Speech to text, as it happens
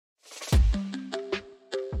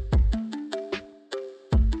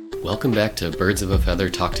Welcome back to Birds of a Feather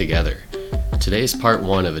Talk Together. Today is part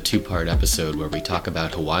one of a two-part episode where we talk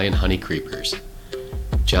about Hawaiian honeycreepers.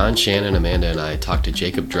 John, Shannon, Amanda, and I talked to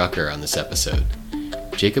Jacob Drucker on this episode.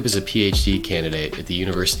 Jacob is a PhD candidate at the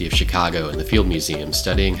University of Chicago in the Field Museum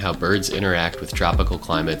studying how birds interact with tropical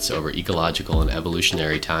climates over ecological and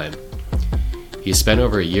evolutionary time. He has spent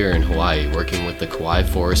over a year in Hawaii working with the Kauai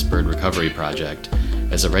Forest Bird Recovery Project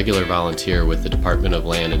as a regular volunteer with the Department of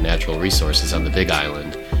Land and Natural Resources on the Big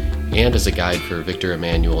Island, and as a guide for Victor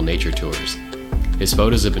Emanuel Nature Tours. His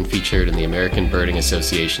photos have been featured in the American Birding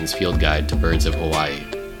Association's Field Guide to Birds of Hawaii.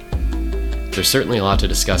 There's certainly a lot to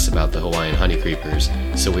discuss about the Hawaiian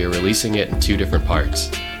honeycreepers, so we are releasing it in two different parts.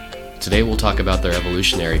 Today we'll talk about their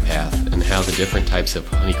evolutionary path and how the different types of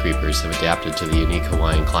honeycreepers have adapted to the unique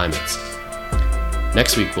Hawaiian climates.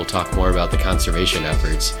 Next week we'll talk more about the conservation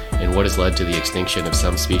efforts and what has led to the extinction of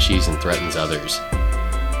some species and threatens others.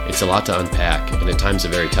 It's a lot to unpack, and at times a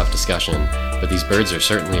very tough discussion, but these birds are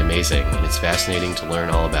certainly amazing, and it's fascinating to learn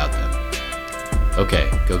all about them. Okay,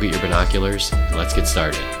 go get your binoculars, and let's get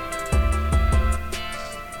started.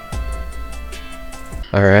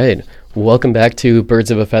 All right, welcome back to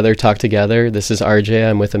Birds of a Feather Talk Together. This is RJ.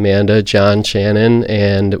 I'm with Amanda, John, Shannon,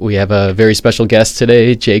 and we have a very special guest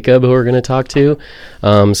today, Jacob, who we're going to talk to.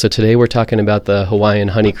 So today we're talking about the Hawaiian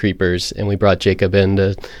honeycreepers, and we brought Jacob in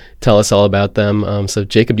to tell us all about them. So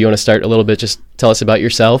Jacob, do you want to start a little bit? Just tell us about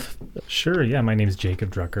yourself. Sure, yeah. My name is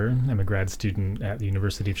Jacob Drucker. I'm a grad student at the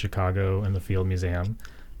University of Chicago in the Field Museum.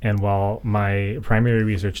 And while my primary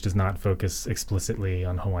research does not focus explicitly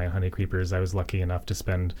on Hawaiian honeycreepers, I was lucky enough to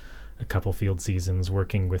spend a couple field seasons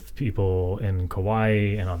working with people in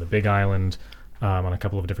Kauai and on the Big Island on a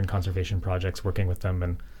couple of different conservation projects, working with them,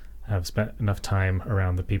 and have spent enough time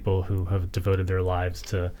around the people who have devoted their lives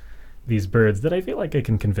to these birds that I feel like I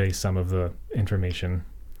can convey some of the information.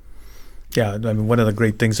 Yeah, I mean, one of the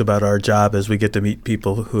great things about our job is we get to meet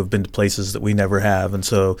people who have been to places that we never have. And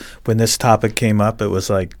so when this topic came up, it was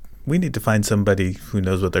like, we need to find somebody who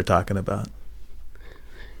knows what they're talking about.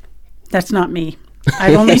 That's not me.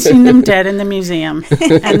 I've only seen them dead in the museum,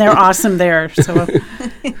 and they're awesome there. So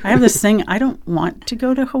I have this thing, I don't want to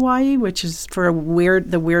go to Hawaii, which is for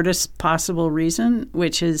the weirdest possible reason,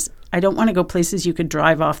 which is I don't want to go places you could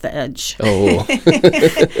drive off the edge. Oh.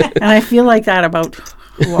 And I feel like that about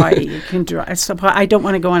Hawaii. You can drive. So I don't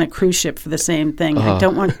want to go on a cruise ship for the same thing. I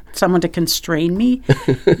don't want someone to constrain me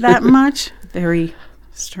that much. Very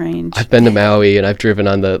strange. I've been to Maui, and I've driven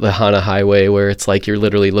on the Hana Highway, where it's like you're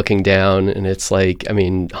literally looking down, and it's like, I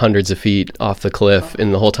mean, hundreds of feet off the cliff,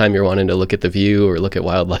 and the whole time you're wanting to look at the view or look at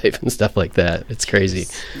wildlife and stuff like that. It's crazy.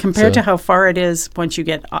 Compared to how far it is once you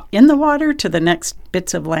get in the water to the next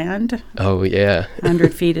bits of land. Oh, yeah.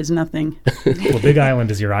 100 feet is nothing. Well, Big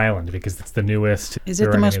Island is your island because it's the newest. Is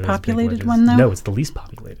it the most populated one, though? No, it's the least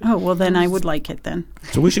populated. Oh, well, then I would like it then.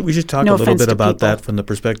 So we should talk a little bit about that from the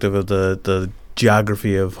perspective of the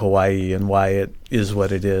geography of Hawaii and why it is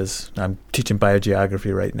what it is. I'm teaching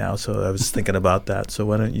biogeography right now, so I was thinking about that. So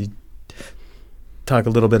why don't you talk a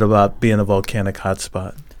little bit about being a volcanic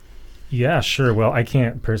hotspot? Yeah, sure. Well, I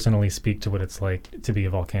can't personally speak to what it's like to be a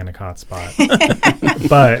volcanic hotspot.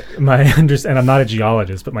 But and I'm not a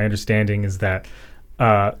geologist, but my understanding is that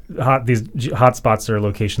these hotspots are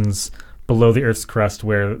locations below the Earth's crust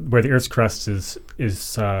where the Earth's crust is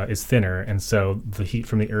thinner, and so the heat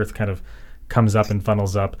from the Earth kind of comes up and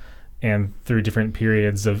funnels up, and through different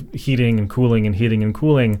periods of heating and cooling and heating and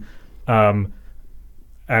cooling,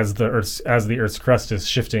 as the Earth's crust is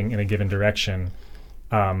shifting in a given direction,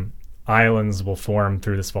 islands will form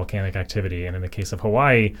through this volcanic activity. And in the case of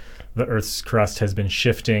Hawaii, the Earth's crust has been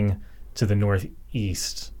shifting to the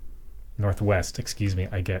northwest.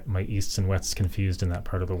 I get my easts and wests confused in that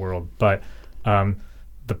part of the world. But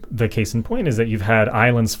the case in point is that you've had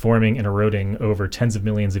islands forming and eroding over tens of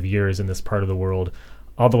millions of years in this part of the world,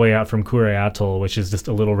 all the way out from Kure Atoll, which is just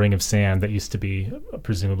a little ring of sand that used to be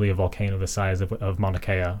presumably a volcano the size of Mauna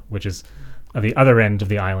Kea, which is at the other end of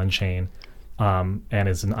the island chain, and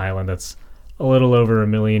is an island that's a little over 1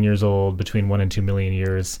 million years old, between 1 and 2 million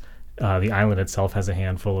years. The island itself has a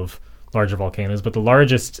handful of larger volcanoes, but the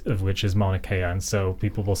largest of which is Mauna Kea, and so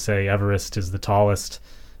people will say Everest is the tallest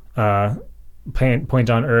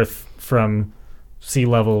point on Earth from sea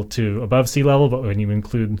level to above sea level, but when you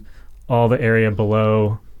include all the area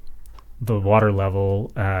below the water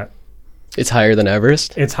level it's higher than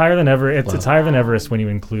Everest? It's higher than Everest. Wow. It's higher than Everest when you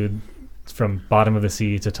include from bottom of the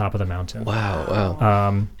sea to top of the mountain.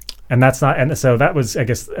 Wow. And that's not, and so that was, I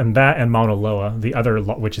guess, and that and Mauna Loa, the other,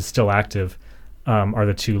 which is still active, are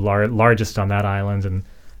the two largest on that island. And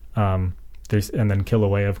and then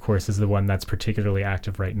Kilauea, of course, is the one that's particularly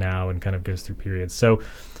active right now and kind of goes through periods. So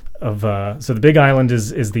so the Big Island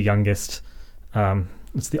is the youngest.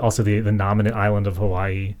 It's also the nominate island of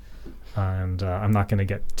Hawaii. And I'm not going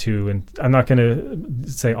to I'm not going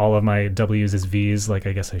to say all of my W's as V's. Like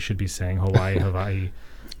I guess I should be saying Hawaii, and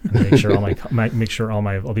make sure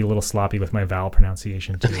I'll be a little sloppy with my vowel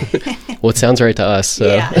pronunciation too. Well, it sounds right to us. So.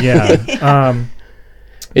 Yeah.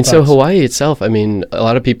 And so Hawaii itself, I mean, a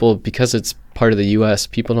lot of people, because it's part of the U.S.,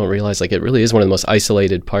 people don't realize like it really is one of the most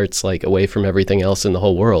isolated parts, like away from everything else in the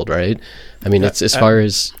whole world, right? I mean, it's as far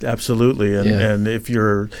as absolutely, and if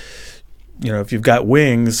you're, if you've got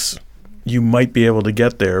wings, you might be able to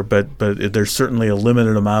get there, but there's certainly a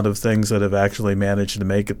limited amount of things that have actually managed to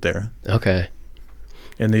make it there. Okay.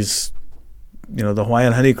 And these, the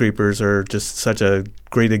Hawaiian honeycreepers are just such a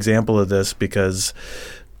great example of this because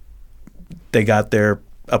they got there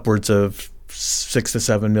upwards of 6 to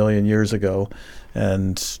 7 million years ago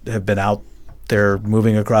and have been out there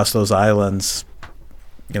moving across those islands,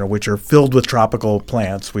 which are filled with tropical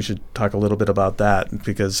plants. We should talk a little bit about that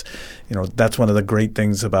because, that's one of the great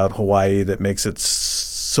things about Hawaii that makes it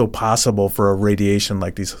so possible for a radiation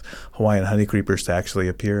like these Hawaiian honeycreepers to actually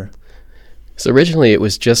appear. So originally it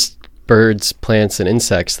was just birds, plants, and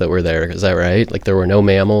insects that were there. Is that right? Like there were no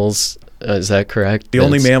mammals. Is that correct? The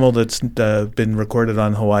only mammal that's been recorded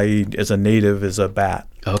on Hawaii as a native is a bat.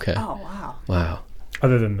 Okay. Oh, wow. Wow.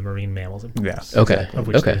 Other than the marine mammals, of course. Yeah. Okay. Of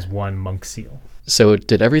which there's one monk seal. So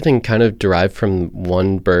did everything kind of derive from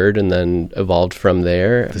one bird and then evolved from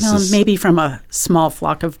there? Maybe from a small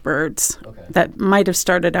flock of birds that might have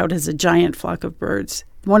started out as a giant flock of birds.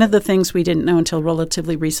 One of the things we didn't know until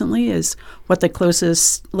relatively recently is what the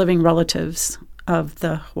closest living relatives of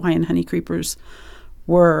the Hawaiian honeycreepers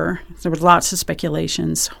were. There were lots of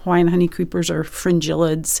speculations. Hawaiian honeycreepers are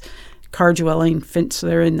fringillids, car-dwelling finch. So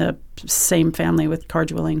they're in the same family with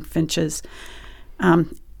car-dwelling finches.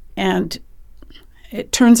 And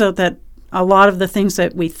it turns out that a lot of the things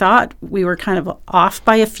that we thought we were kind of off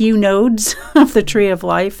by a few nodes of the tree of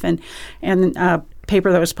life. And a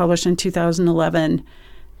paper that was published in 2011,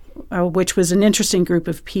 which was an interesting group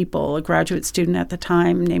of people, a graduate student at the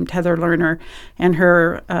time named Heather Lerner, and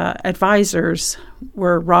her advisors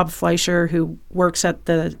were Rob Fleischer, who works at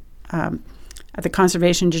the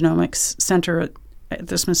Conservation Genomics Center at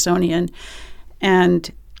the Smithsonian, and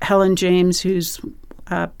Helen James, who's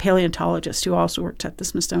a paleontologist who also worked at the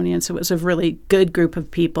Smithsonian. So it was a really good group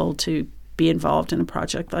of people to be involved in a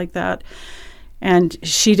project like that. And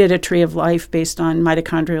she did a tree of life based on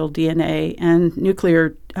mitochondrial DNA and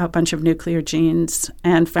a bunch of nuclear genes,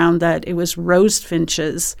 and found that it was rose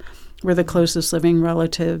finches were the closest living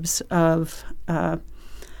relatives of the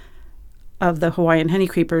Hawaiian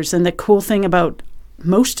honeycreepers. And the cool thing about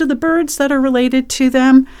most of the birds that are related to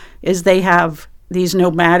them is they have these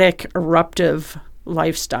nomadic, eruptive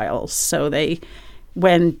lifestyles. So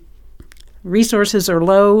when resources are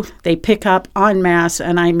low, they pick up en masse,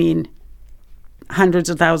 and I mean hundreds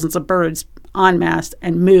of thousands of birds en masse,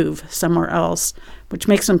 and move somewhere else, which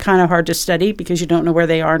makes them kind of hard to study because you don't know where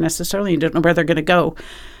they are necessarily. You don't know where they're going to go.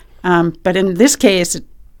 But in this case,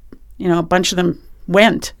 a bunch of them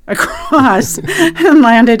went across and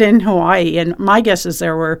landed in Hawaii. And my guess is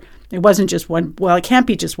it wasn't just one. Well, it can't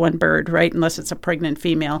be just one bird, right? Unless it's a pregnant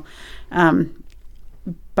female.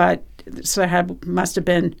 But so must have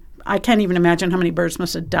been, I can't even imagine how many birds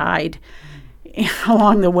must have died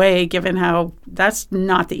along the way, given how that's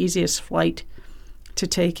not the easiest flight to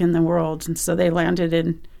take in the world. And so they landed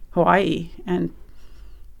in Hawaii and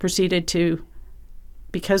proceeded to,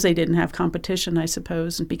 because they didn't have competition, I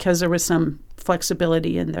suppose, and because there was some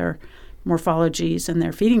flexibility in their morphologies and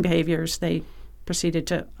their feeding behaviors, they proceeded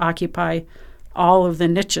to occupy all of the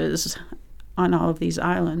niches on all of these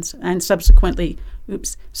islands, and subsequently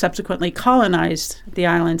colonized the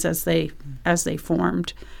islands as they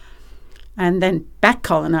formed, and then back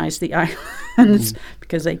colonized the islands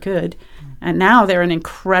because they could. And now they're an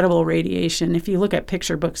incredible radiation. If you look at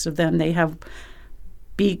picture books of them, they have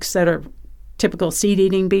beaks that are typical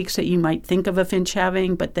seed-eating beaks that you might think of a finch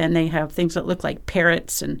having, but then they have things that look like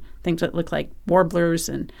parrots and things that look like warblers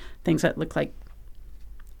and things that look like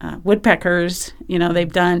woodpeckers.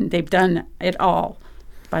 They've done it all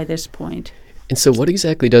by this point. And so what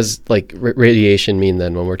exactly does radiation mean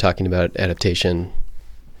then when we're talking about adaptation?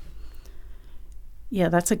 Yeah,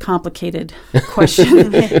 that's a complicated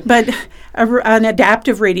question. But an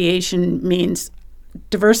adaptive radiation means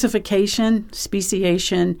diversification,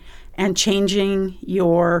 speciation, and changing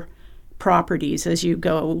your properties as you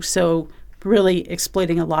go. So really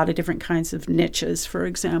exploiting a lot of different kinds of niches, for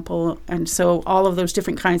example. And so all of those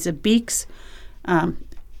different kinds of beaks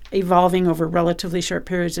evolving over relatively short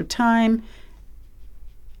periods of time,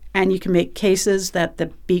 And you can make cases that the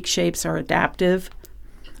beak shapes are adaptive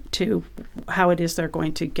to how it is they're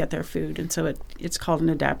going to get their food. And so it's called an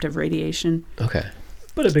adaptive radiation. Okay.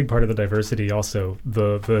 But a big part of the diversity also,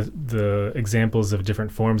 the examples of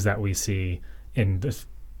different forms that we see in this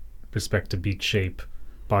respect to beak shape,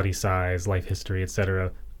 body size, life history,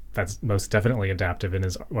 etc., that's most definitely adaptive and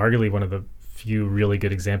is arguably one of the few really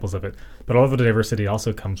good examples of it. But all of the diversity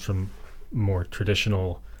also comes from more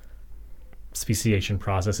traditional speciation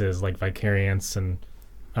processes like vicariance and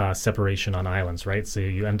separation on islands, right? So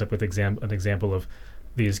you end up with an example of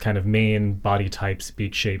these kind of main body types,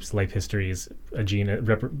 beak shapes, life histories, a gene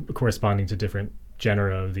corresponding to different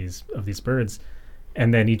genera of these birds,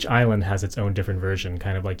 and then each island has its own different version,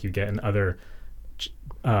 kind of like you get in other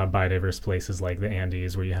biodiverse places like the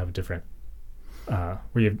Andes, where you have different,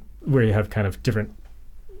 where you have kind of different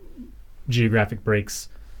geographic breaks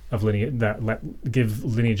of lineage that give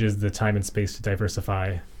lineages the time and space to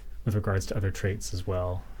diversify with regards to other traits as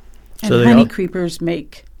well. And so honeycreepers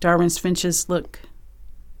make Darwin's finches look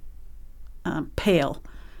pale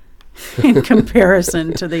in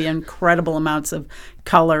comparison to the incredible amounts of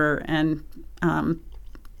color and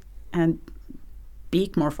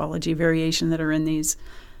beak morphology variation that are in these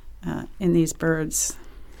birds.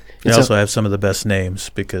 They also have some of the best names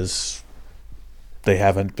because they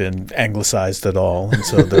haven't been anglicized at all, and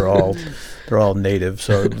so they're all native.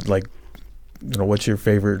 So, like, what's your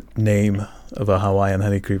favorite name of a Hawaiian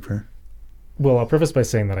honeycreeper? Well, I'll preface by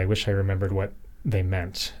saying that I wish I remembered what they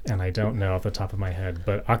meant, and I don't know off the top of my head.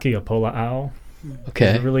 But Akiapola'au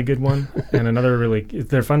is a really good one, and another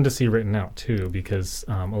they're fun to see written out too, because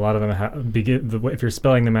a lot of them if you're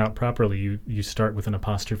spelling them out properly, you start with an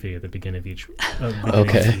apostrophe at the beginning of each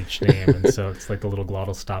name, and so it's like the little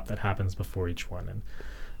glottal stop that happens before each one.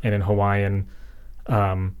 And in Hawaiian,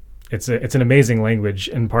 it's an amazing language,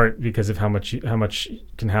 in part because of how much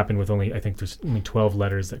can happen with I think there's only 12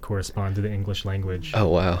 letters that correspond to the English language. Oh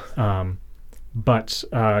wow! But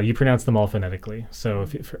you pronounce them all phonetically. So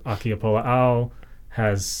if Akiapola'au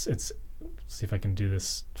let's see if I can do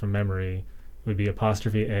this from memory, it would be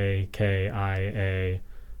apostrophe A K I A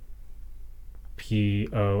P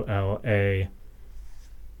O L A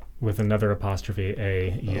with another apostrophe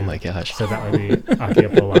A U. Oh my gosh! So that would be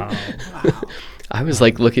Akiapola'au. Wow. I was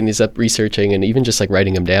like looking these up, researching, and even just like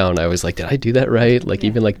writing them down. I was like, did I do that right? Like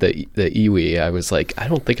even like the iwi, I was like, I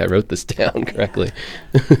don't think I wrote this down correctly.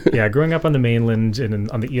 Yeah, growing up on the mainland and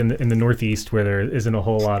in the Northeast, where there isn't a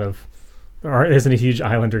whole lot of, or isn't a huge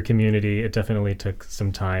islander community, it definitely took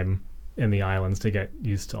some time in the islands to get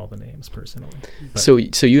used to all the names personally. But So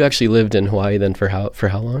you actually lived in Hawaii then for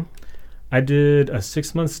how long? I did a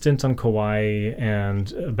 6-month stint on Kauai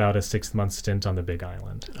and about a 6-month stint on the Big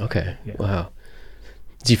Island. Okay. Yeah. Wow.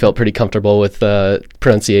 Do you feel pretty comfortable with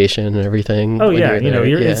pronunciation and everything? Oh yeah,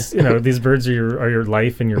 these birds are your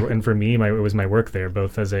life, and for me, it was my work there,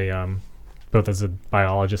 both as a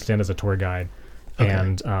biologist and as a tour guide,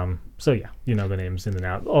 and so yeah, the names in and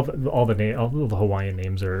out. All the Hawaiian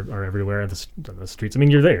names are everywhere. The streets. I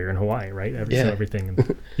mean, you're there in Hawaii, right? So everything.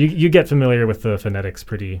 And you get familiar with the phonetics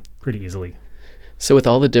pretty easily. So with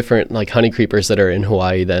all the different like honeycreepers that are in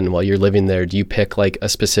Hawaii, then while you're living there, do you pick like a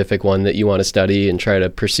specific one that you want to study and try to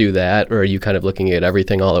pursue that, or are you kind of looking at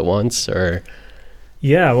everything all at once? Or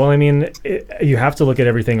yeah, well, I mean, you have to look at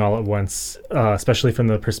everything all at once, especially from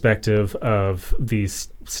the perspective of these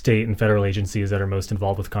state and federal agencies that are most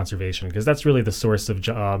involved with conservation, because that's really the source of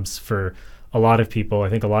jobs for a lot of people. I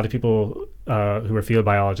think a lot of people who are field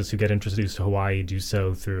biologists who get introduced to Hawaii do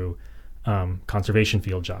so through conservation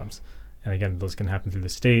field jobs. And again, those can happen through the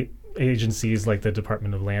state agencies like the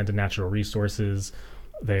Department of Land and Natural Resources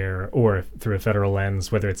there, or through a federal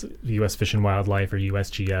lens, whether it's U.S. Fish and Wildlife or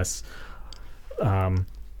USGS.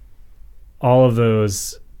 All of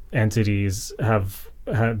those entities have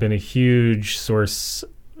been a huge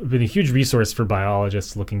resource for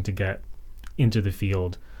biologists looking to get into the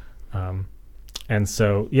field. And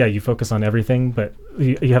so, yeah, you focus on everything, but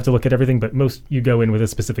you have to look at everything. But you go in with a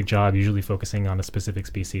specific job, usually focusing on a specific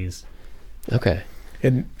species. Okay.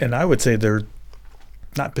 And I would say they're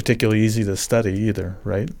not particularly easy to study either,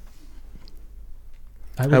 right?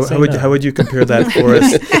 How would you compare that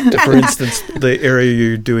forest to, for instance, the area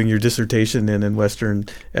you're doing your dissertation in western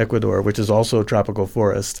Ecuador, which is also a tropical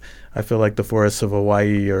forest? I feel like the forests of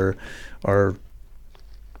Hawaii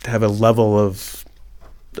have a level of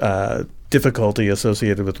difficulty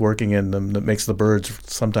associated with working in them that makes the birds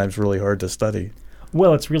sometimes really hard to study.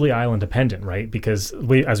 Well, it's really island dependent, right? Because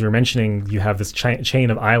as we were mentioning, you have this chain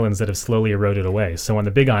of islands that have slowly eroded away. So on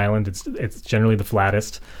the Big Island, it's generally the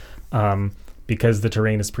flattest. because the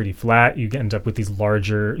terrain is pretty flat, you end up with these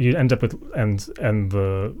larger. You end up with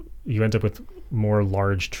more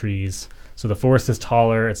large trees. So the forest is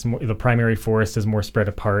taller. The primary forest is more spread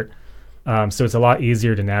apart. So it's a lot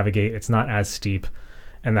easier to navigate. It's not as steep,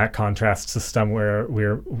 and that contrasts to somewhere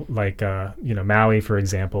where, like Maui, for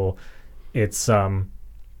example, it's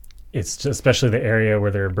just, especially the area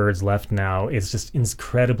where there are birds left now, it's just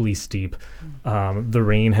incredibly steep. The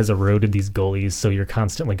rain has eroded these gullies, so you're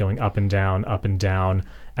constantly going up and down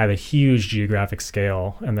at a huge geographic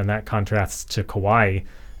scale. And then that contrasts to Kauai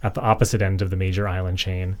at the opposite end of the major island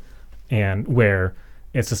chain, and where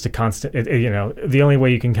it's just a constant. The only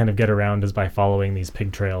way you can kind of get around is by following these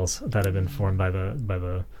pig trails that have been formed by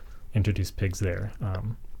the introduced pigs there.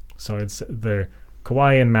 So it's the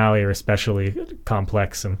Kauai and Maui are especially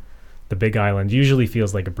complex, and the Big Island usually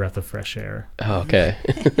feels like a breath of fresh air. Oh, okay.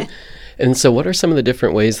 And so what are some of the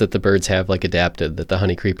different ways that the birds have adapted, that the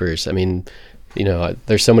honeycreepers, I mean,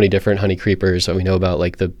 there's so many different honeycreepers. So we know about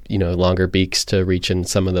the, longer beaks to reach in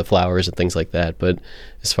some of the flowers and things like that. But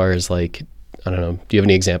as far as I don't know, do you have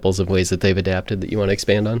any examples of ways that they've adapted that you want to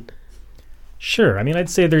expand on? Sure. I mean, I'd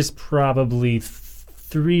say there's probably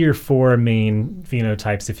 3 or 4 main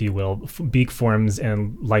phenotypes, if you will, beak forms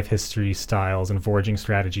and life history styles and foraging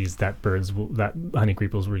strategies that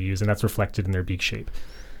honeycreepers will use, and that's reflected in their beak shape.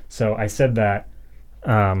 So I said that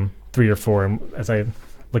 3 or 4, and as I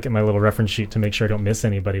look at my little reference sheet to make sure I don't miss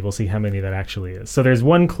anybody, we'll see how many that actually is. So there's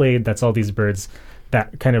one clade that's all these birds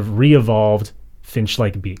that kind of re-evolved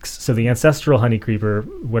finch-like beaks. So the ancestral honeycreeper,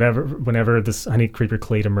 whenever this honeycreeper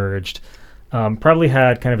clade emerged, probably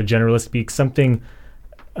had kind of a generalist beak, something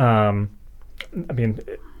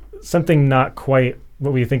not quite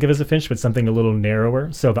what we think of as a finch, but something a little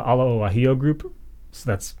narrower. So the Ala-o-Wahio group,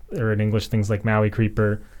 or in English, things like Maui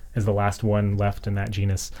creeper is the last one left in that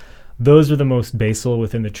genus. Those are the most basal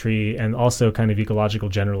within the tree, and also kind of ecological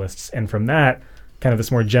generalists. And from that, kind of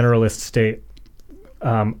this more generalist state,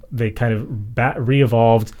 they kind of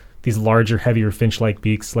re-evolved these larger, heavier finch-like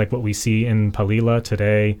beaks, like what we see in Palila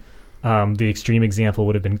today. The extreme example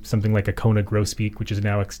would have been something like a Kona grosbeak, which is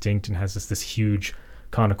now extinct and has this huge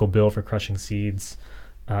conical bill for crushing seeds.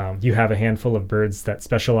 You have a handful of birds that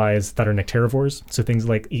specialize, that are nectarivores. So things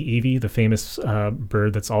like Iiwi, the famous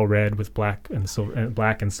bird that's all red with black and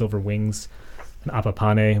silver wings, and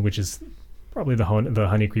Apapane, which is probably the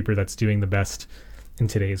honeycreeper that's doing the best in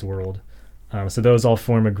today's world. So those all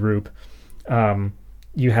form a group.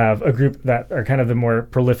 You have a group that are kind of the more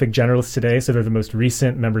prolific generalists today. So they're the most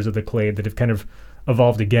recent members of the clade that have kind of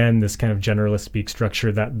evolved again, this kind of generalist beak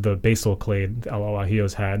structure that the basal clade, the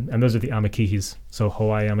Ala-o-Wahios, had. And those are the Amakihis. So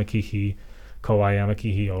Hawaii Amakihi, Kauai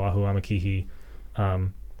Amakihi, Oahu Amakihi.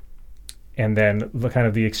 And then the kind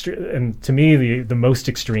of the extreme, and to me, the most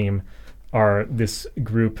extreme are this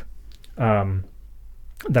group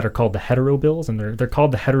that are called the heterobills. And they're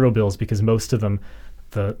called the heterobills because most of them,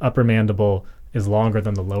 the upper mandible is longer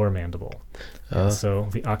than the lower mandible. So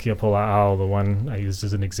the Akiapola'au, the one I used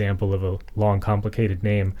as an example of a long, complicated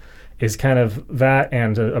name, is kind of that,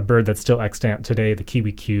 and a bird that's still extant today, the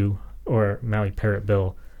kiwi-Q or Maui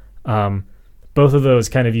parrotbill. Both of those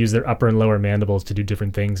kind of use their upper and lower mandibles to do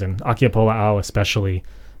different things, and Akiapola'au especially,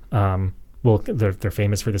 they're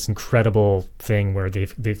famous for this incredible thing where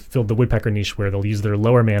they've filled the woodpecker niche where they'll use their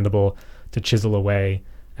lower mandible to chisel away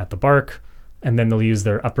at the bark, and then they'll use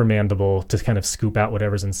their upper mandible to kind of scoop out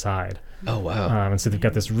whatever's inside. Oh, wow. And so they've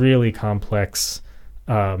got this really complex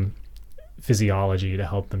physiology to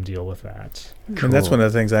help them deal with that. Cool. And that's one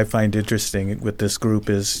of the things I find interesting with this group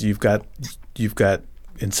is you've got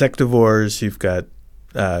insectivores, you've got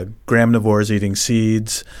graminivores eating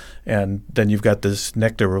seeds, and then you've got this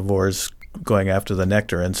nectarivores going after the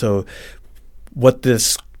nectar. And so what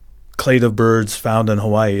this clade of birds found in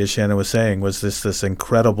Hawaii, as Shannon was saying, was this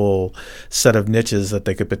incredible set of niches that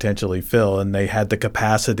they could potentially fill, and they had the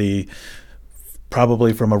capacity,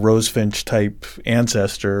 probably from a rosefinch type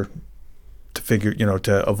ancestor,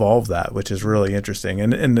 to evolve that, which is really interesting.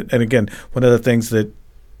 And again, one of the things that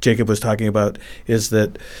Jacob was talking about is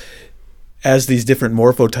that as these different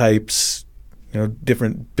morphotypes,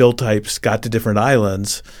 different bill types got to different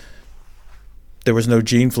islands, there was no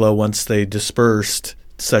gene flow once they dispersed,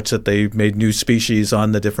 such that they made new species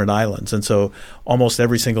on the different islands. And so almost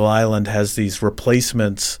every single island has these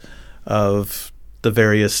replacements of the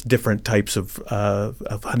various different types of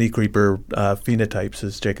honeycreeper phenotypes,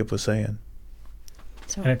 as Jacob was saying.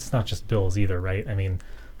 And it's not just bills either, right? I mean,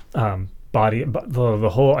 the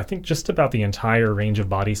whole, I think just about the entire range of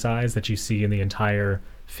body size that you see in the entire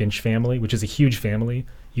finch family, which is a huge family,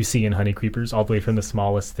 you see in honeycreepers, all the way from the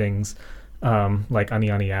smallest things like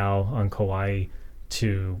Anianiao on Kauai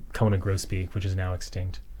to Kona grosbeak, which is now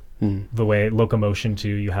extinct. The way locomotion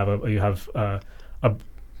too, you have a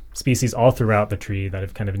species all throughout the tree that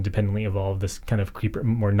have kind of independently evolved this kind of creeper,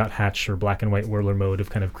 more nuthatch or black and white whirler mode of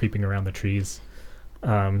kind of creeping around the trees,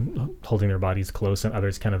 holding their bodies close, and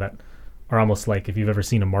others kind of that are almost like if you've ever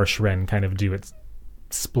seen a marsh wren kind of do its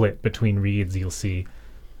split between reeds, you'll see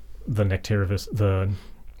the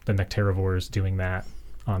nectarivores doing that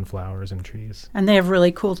on flowers and trees. And they have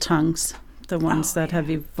really cool tongues, the ones that have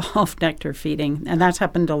evolved nectar feeding. And that's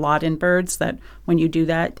happened a lot in birds, that when you do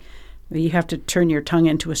that, you have to turn your tongue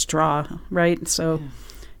into a straw, right? So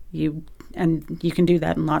you can do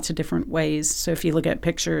that in lots of different ways. So if you look at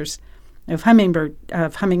pictures of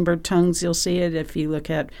hummingbird tongues, you'll see it. If you look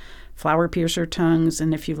at flower piercer tongues,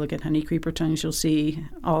 and if you look at honeycreeper tongues, you'll see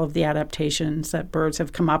all of the adaptations that birds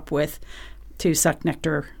have come up with to suck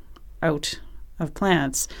nectar out of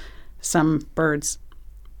plants. Some birds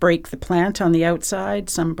break the plant on the outside.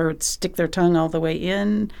 Some birds stick their tongue all the way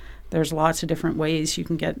in. There's lots of different ways you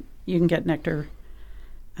can get nectar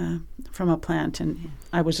from a plant. And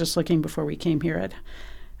I was just looking before we came here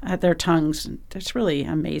at their tongues. It's really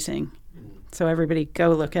amazing. So everybody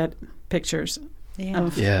go look at pictures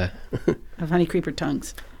of honeycreeper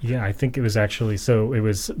tongues. Yeah, I think it was actually, so it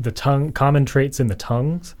was the tongue, common traits in the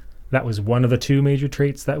tongues. That was one of the two major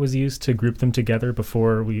traits that was used to group them together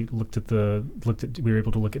before we we were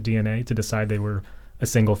able to look at DNA to decide they were a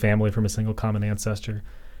single family from a single common ancestor.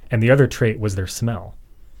 And the other trait was their smell,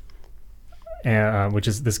 which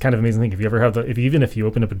is this kind of amazing thing. If you ever have even if you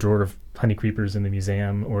open up a drawer of honeycreepers in the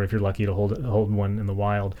museum, or if you're lucky to hold one in the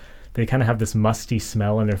wild, they kind of have this musty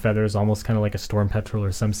smell in their feathers, almost kind of like a storm petrel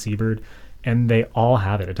or some seabird. And they all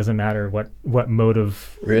have it. It doesn't matter what mode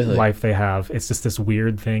of life they have. It's just this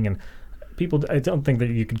weird thing. And people, I don't think that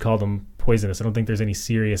you could call them poisonous. I don't think there's any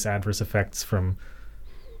serious adverse effects from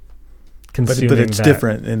consuming but it's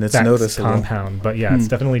different and it's noticeable. Compound. But yeah, it's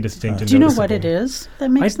definitely distinct and Do you know noticeable. what it is that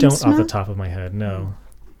makes them I don't smell? off the top of my head, no.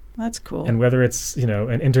 That's cool. And whether it's,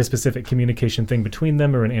 an interspecific communication thing between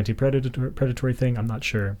them or an anti-predatory thing, I'm not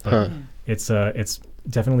sure. But it's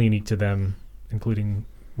definitely unique to them, including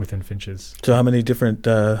within finches. So how many different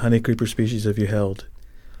honeycreeper species have you held?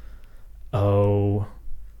 Oh,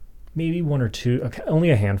 maybe one or two. Okay,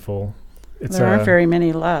 only a handful. There aren't very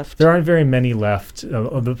many left. There aren't very many left.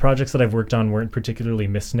 The projects that I've worked on weren't particularly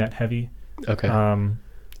mist net heavy. Okay.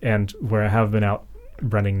 And where I have been out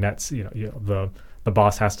running nets, the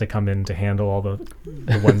boss has to come in to handle all the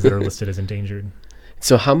ones that are listed as endangered.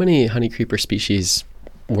 So how many honeycreeper species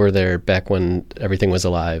were there back when everything was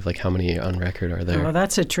alive? Like, how many on record are there? Oh,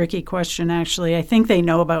 that's a tricky question, actually. I think they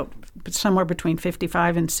know about somewhere between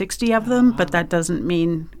 55 and 60 of them, but that doesn't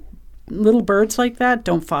mean little birds like that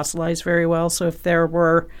don't fossilize very well. So if there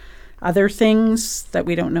were other things that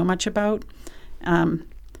we don't know much about,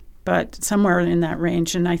 but somewhere in that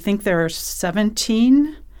range. And I think there are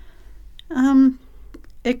 17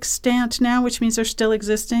 extant now, which means they're still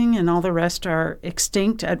existing, and all the rest are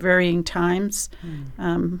extinct at varying times,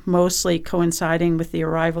 mostly coinciding with the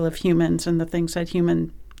arrival of humans and the things that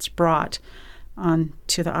humans brought on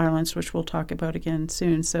to the islands, which we'll talk about again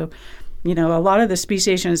soon. So, a lot of the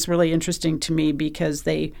speciation is really interesting to me because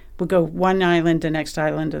they would go one island, the next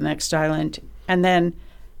island, the next island, and then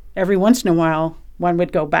every once in a while, one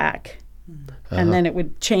would go back. And then it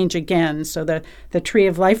would change again. So the tree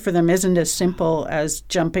of life for them isn't as simple as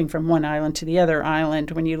jumping from one island to the other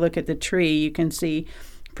island. When you look at the tree, you can see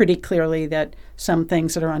pretty clearly that some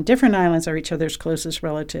things that are on different islands are each other's closest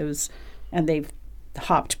relatives, and they've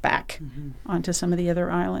hopped back onto some of the other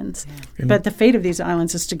islands. Yeah. But the fate of these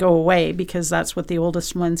islands is to go away because that's what the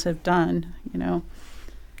oldest ones have done, Yeah,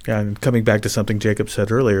 and coming back to something Jacob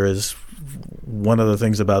said earlier, is one of the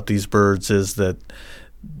things about these birds is that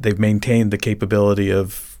they've maintained the capability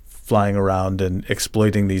of flying around and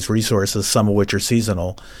exploiting these resources, some of which are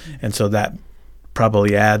seasonal. And so that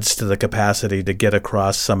probably adds to the capacity to get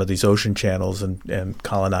across some of these ocean channels and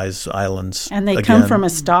colonize islands. And they come from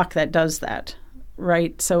a stock that does that,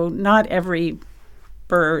 right? So not every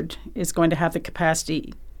bird is going to have the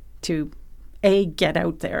capacity to, A, get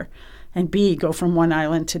out there, and B, go from one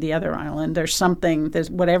island to the other island. There's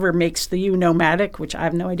whatever makes you nomadic, which I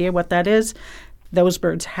have no idea what that is. Those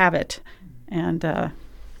birds have it, and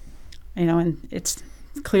and it's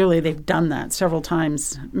clearly they've done that several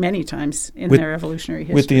times, many times in their evolutionary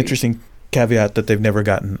history. With the interesting caveat that they've never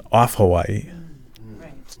gotten off Hawaii.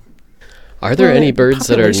 Right. Are there any birds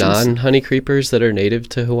that are non-honeycreepers that are native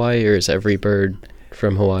to Hawaii, or is every bird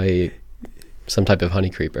from Hawaii some type of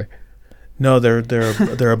honeycreeper? No, there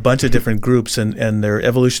are a bunch of different groups, and their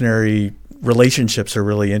evolutionary relationships are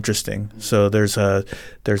really interesting. So there's a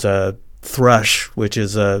thrush, which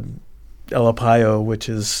is a Elapayo, which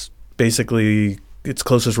is basically its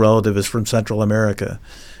closest relative is from Central America.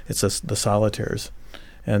 It's the solitaires.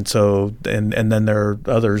 And so, and then there are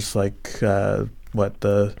others like the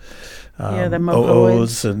mohoids.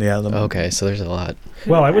 and okay, so there's a lot.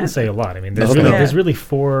 Well, I wouldn't say a lot. I mean, there's really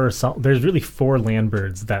four land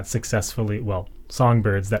birds that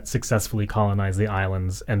songbirds that successfully colonized the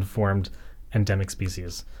islands and formed endemic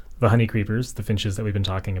species. The honeycreepers, the finches that we've been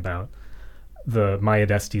talking about, the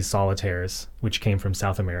Myodestes solitaires, which came from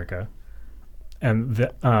South America, and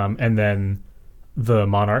then the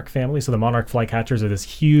monarch family. So the monarch flycatchers are this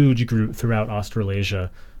huge group throughout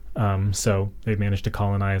Australasia. So they managed to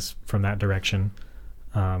colonize from that direction.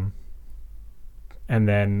 And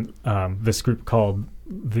then this group called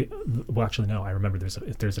I remember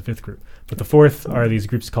there's a fifth group. But the fourth are these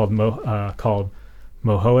groups called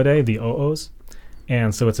Mohoidae, the O'os.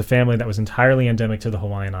 And so it's a family that was entirely endemic to the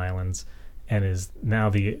Hawaiian Islands and is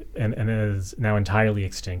now entirely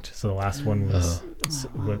extinct. So the last one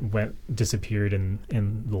disappeared in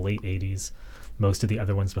the late 80s. Most of the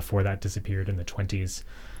other ones before that disappeared in the 20s.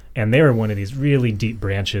 And they were one of these really deep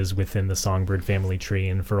branches within the songbird family tree.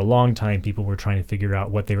 And for a long time, people were trying to figure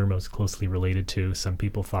out what they were most closely related to. Some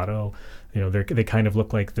people thought, they kind of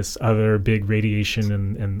look like this other big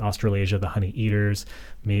radiation in Australasia, the honey eaters.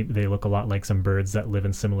 Maybe they look a lot like some birds that live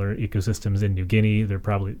in similar ecosystems in New Guinea. They're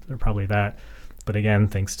probably that. But again,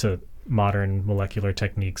 thanks to modern molecular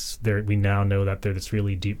techniques, we now know that they're this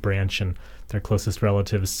really deep branch, and their closest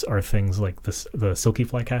relatives are things like the silky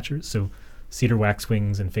flycatchers. So cedar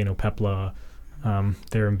waxwings and phainopepla,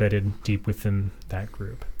 they're embedded deep within that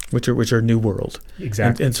group. Which are New World.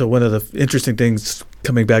 Exactly. And so one of the interesting things,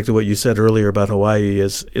 coming back to what you said earlier about Hawaii,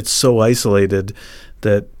 is it's so isolated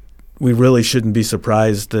that we really shouldn't be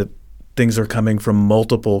surprised that things are coming from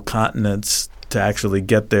multiple continents to actually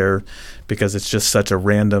get there, because it's just such a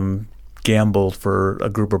random gamble for a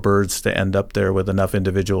group of birds to end up there with enough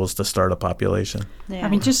individuals to start a population. Yeah. I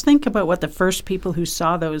mean, just think about what the first people who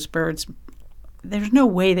saw those birds, there's no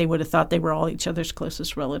way they would have thought they were all each other's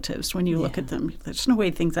closest relatives when you look at them. There's no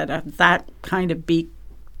way things that kind of beak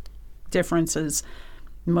differences.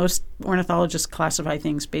 Most ornithologists classify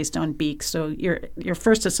things based on beaks, so your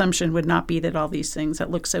first assumption would not be that all these things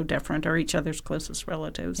that look so different are each other's closest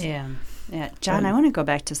relatives. Yeah. John, I want to go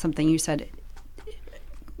back to something you said.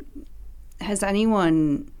 Has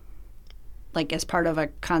anyone, as part of a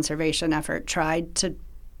conservation effort, tried to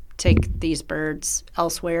take these birds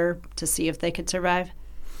elsewhere to see if they could survive?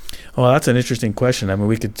 Well, that's an interesting question. I mean,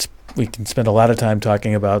 we can spend a lot of time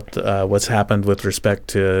talking about what's happened with respect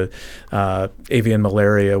to avian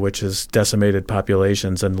malaria, which has decimated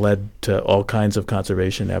populations and led to all kinds of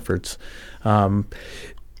conservation efforts.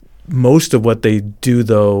 Most of what they do,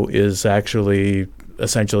 though, is actually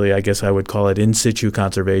essentially, I guess I would call it in situ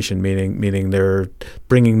conservation, meaning they're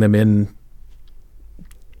bringing them in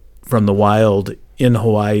from the wild in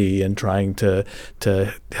Hawaii and trying to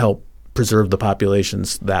help preserve the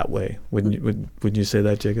populations that way. Would you say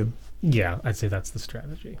that, Jacob? Yeah, I'd say that's the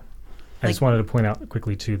strategy. I just wanted to point out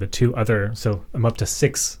quickly, too, the two other, so I'm up to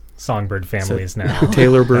 6 songbird families now.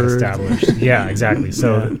 Tailor bird. Established. Yeah, exactly.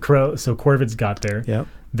 So corvids got there. Yep.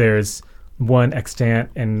 There's one extant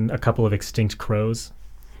and a couple of extinct crows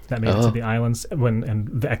that made it to the islands.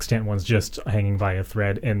 And the extant one's just hanging by a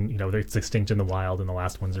thread, and it's extinct in the wild, and the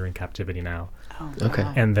last ones are in captivity now. Oh, okay.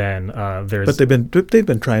 Wow. And then there's. But they've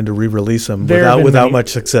been trying to re-release them without much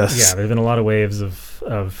success. Yeah, there've been a lot of waves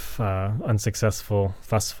of unsuccessful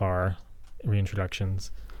thus far reintroductions,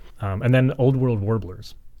 and then old world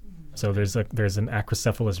warblers. So there's an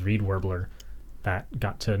Acrocephalus reed warbler that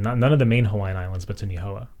got to none of the main Hawaiian islands, but to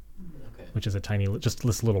Nihoa, which is a tiny, just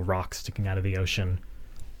this little rock sticking out of the ocean,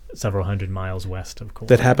 several hundred miles west of Kauai.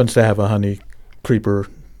 That happens to have a honey creeper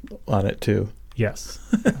on it too. Yes.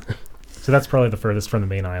 So that's probably the furthest from the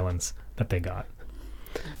main islands that they got.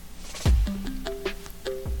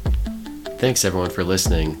 Thanks everyone for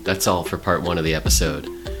listening. That's all for part 1 of the episode.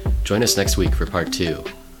 Join us next week for part 2.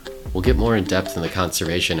 We'll get more in depth in the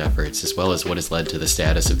conservation efforts as well as what has led to the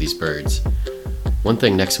status of these birds. One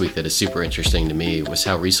thing next week that is super interesting to me was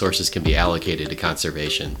how resources can be allocated to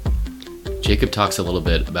conservation. Jacob talks a little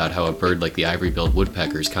bit about how a bird like the ivory-billed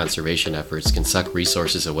woodpecker's conservation efforts can suck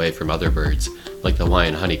resources away from other birds, like the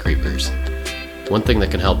Hawaiian honeycreepers. One thing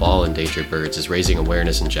that can help all endangered birds is raising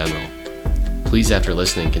awareness in general. Please, after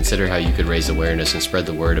listening, consider how you could raise awareness and spread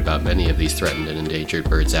the word about many of these threatened and endangered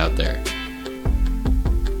birds out there.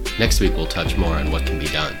 Next week, we'll touch more on what can be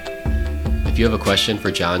done. If you have a question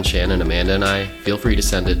for John, Shannon, Amanda, and I, feel free to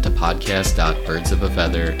send it to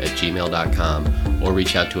podcast.birdsofafeather@gmail.com or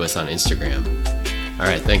reach out to us on Instagram. All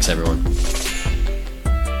right, thanks everyone.